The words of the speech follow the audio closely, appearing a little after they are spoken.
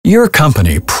Your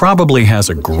company probably has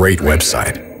a great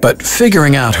website, but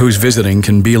figuring out who's visiting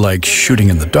can be like shooting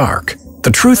in the dark. The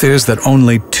truth is that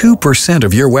only 2%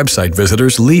 of your website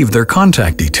visitors leave their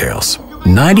contact details.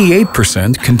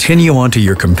 98% continue onto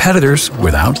your competitors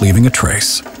without leaving a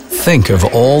trace. Think of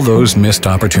all those missed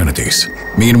opportunities.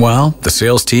 Meanwhile, the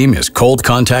sales team is cold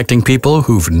contacting people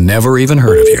who've never even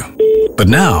heard of you. But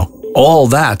now, all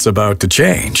that's about to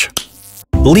change.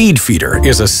 Leadfeeder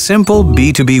is a simple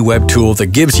B2B web tool that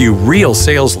gives you real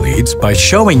sales leads by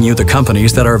showing you the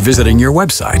companies that are visiting your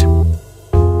website.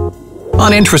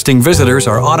 Uninteresting visitors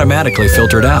are automatically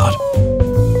filtered out.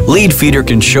 Leadfeeder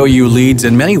can show you leads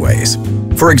in many ways.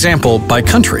 For example, by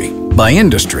country, by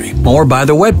industry, or by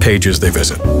the web pages they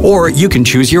visit. Or you can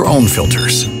choose your own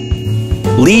filters.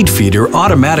 Leadfeeder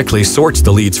automatically sorts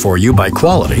the leads for you by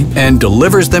quality and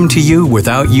delivers them to you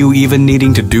without you even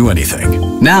needing to do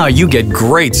anything. Now you get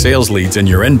great sales leads in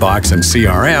your inbox and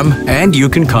CRM, and you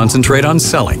can concentrate on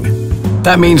selling.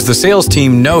 That means the sales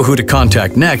team know who to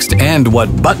contact next and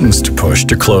what buttons to push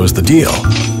to close the deal.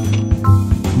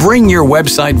 Bring your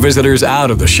website visitors out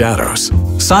of the shadows.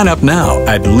 Sign up now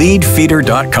at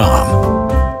leadfeeder.com.